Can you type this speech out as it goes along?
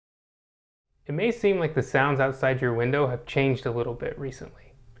It may seem like the sounds outside your window have changed a little bit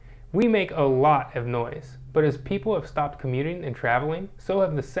recently. We make a lot of noise, but as people have stopped commuting and traveling, so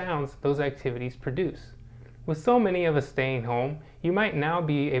have the sounds those activities produce. With so many of us staying home, you might now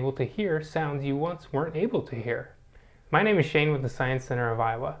be able to hear sounds you once weren't able to hear. My name is Shane with the Science Center of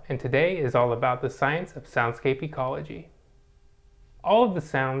Iowa, and today is all about the science of soundscape ecology. All of the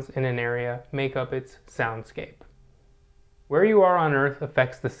sounds in an area make up its soundscape. Where you are on Earth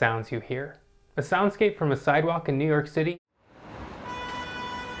affects the sounds you hear. A soundscape from a sidewalk in New York City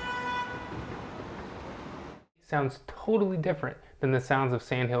sounds totally different than the sounds of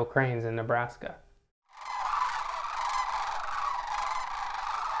sandhill cranes in Nebraska.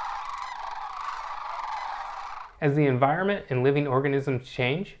 As the environment and living organisms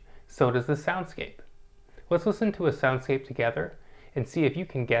change, so does the soundscape. Let's listen to a soundscape together and see if you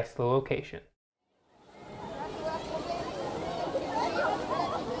can guess the location.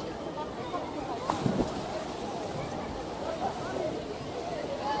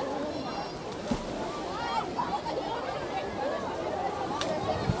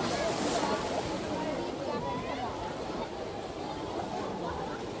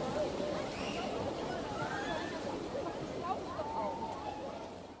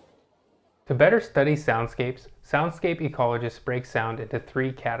 To better study soundscapes, soundscape ecologists break sound into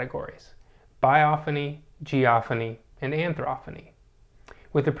three categories: Biophony, Geophony, and Anthrophony.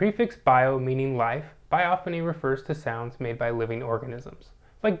 With the prefix bio meaning life, Biophony refers to sounds made by living organisms,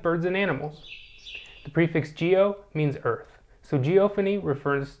 like birds and animals. The prefix geo means earth, so Geophony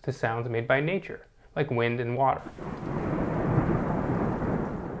refers to sounds made by nature, like wind and water.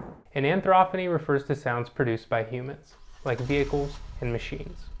 And Anthrophony refers to sounds produced by humans, like vehicles and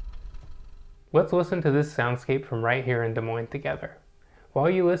machines. Let's listen to this soundscape from right here in Des Moines together. While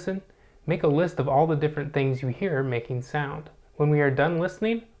you listen, make a list of all the different things you hear making sound. When we are done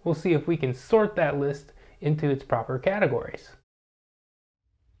listening, we'll see if we can sort that list into its proper categories.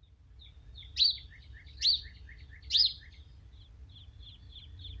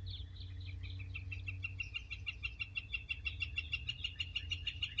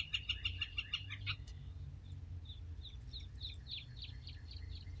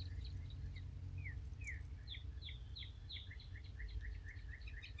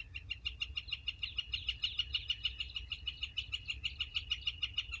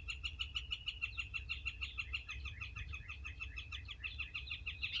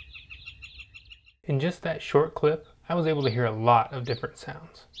 In just that short clip, I was able to hear a lot of different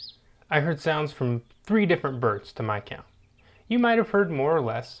sounds. I heard sounds from 3 different birds to my count. You might have heard more or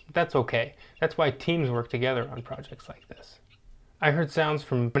less, but that's okay. That's why teams work together on projects like this. I heard sounds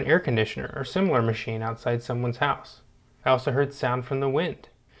from an air conditioner or similar machine outside someone's house. I also heard sound from the wind.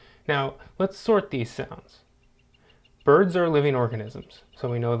 Now, let's sort these sounds. Birds are living organisms,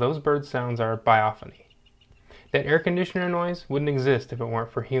 so we know those bird sounds are Biophony. That air conditioner noise wouldn't exist if it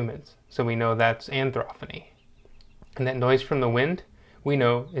weren't for humans, so we know that's Anthrophony. And that noise from the wind, we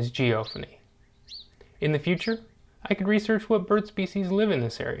know is Geophony. In the future, I could research what bird species live in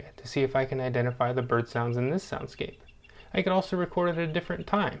this area to see if I can identify the bird sounds in this soundscape. I could also record at a different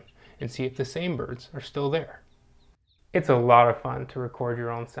time and see if the same birds are still there. It's a lot of fun to record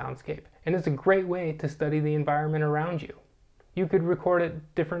your own soundscape, and it's a great way to study the environment around you. You could record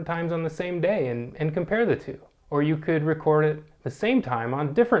at different times on the same day and compare the two. Or you could record it the same time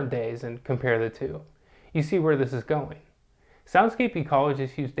on different days and compare the two. You see where this is going. Soundscape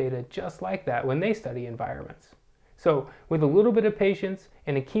ecologists use data just like that when they study environments. So with a little bit of patience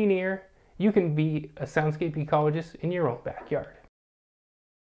and a keen ear, you can be a soundscape ecologist in your own backyard.